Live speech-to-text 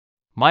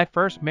My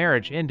first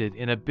marriage ended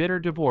in a bitter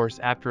divorce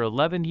after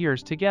 11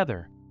 years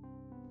together.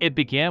 It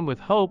began with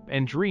hope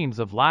and dreams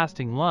of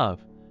lasting love,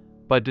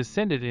 but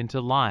descended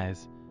into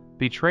lies,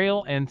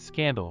 betrayal, and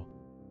scandal.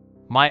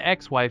 My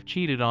ex-wife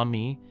cheated on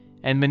me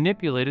and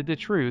manipulated the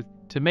truth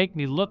to make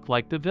me look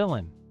like the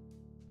villain.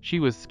 She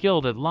was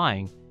skilled at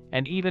lying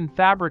and even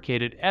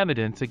fabricated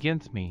evidence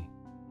against me.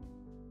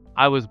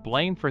 I was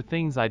blamed for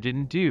things I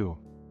didn't do.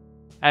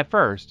 At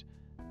first,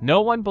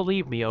 no one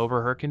believed me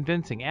over her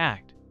convincing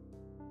act.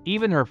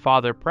 Even her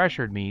father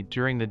pressured me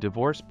during the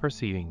divorce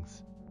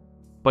proceedings.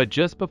 But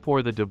just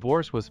before the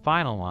divorce was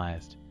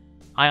finalized,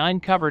 I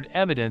uncovered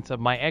evidence of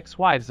my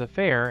ex-wife's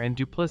affair and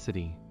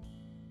duplicity.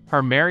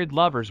 Her married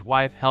lover's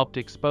wife helped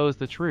expose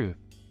the truth.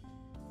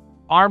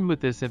 Armed with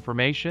this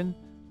information,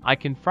 I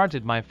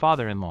confronted my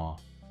father-in-law.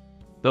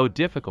 Though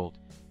difficult,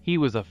 he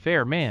was a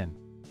fair man.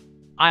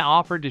 I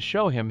offered to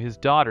show him his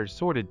daughter's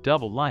sordid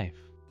double life.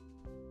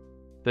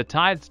 The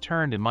tides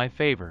turned in my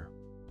favor.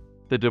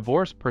 The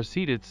divorce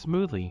proceeded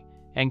smoothly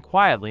and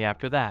quietly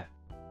after that.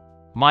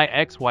 My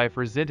ex-wife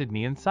resented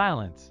me in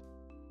silence.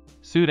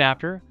 Soon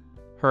after,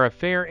 her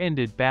affair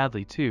ended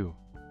badly too.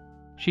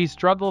 She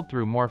struggled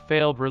through more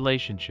failed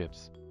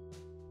relationships.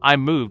 I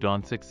moved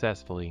on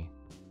successfully.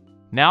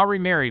 Now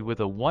remarried with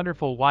a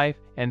wonderful wife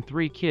and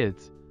 3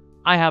 kids,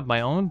 I have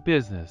my own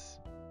business.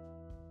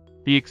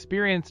 The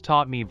experience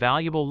taught me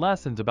valuable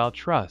lessons about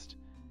trust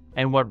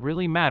and what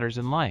really matters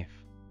in life.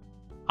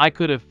 I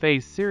could have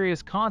faced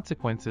serious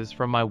consequences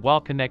from my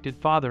well-connected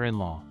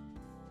father-in-law.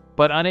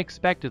 But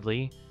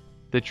unexpectedly,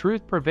 the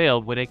truth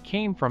prevailed when it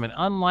came from an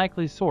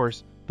unlikely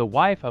source, the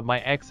wife of my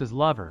ex's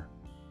lover.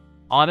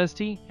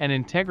 Honesty and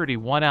integrity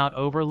won out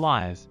over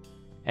lies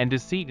and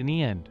deceit in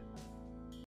the end.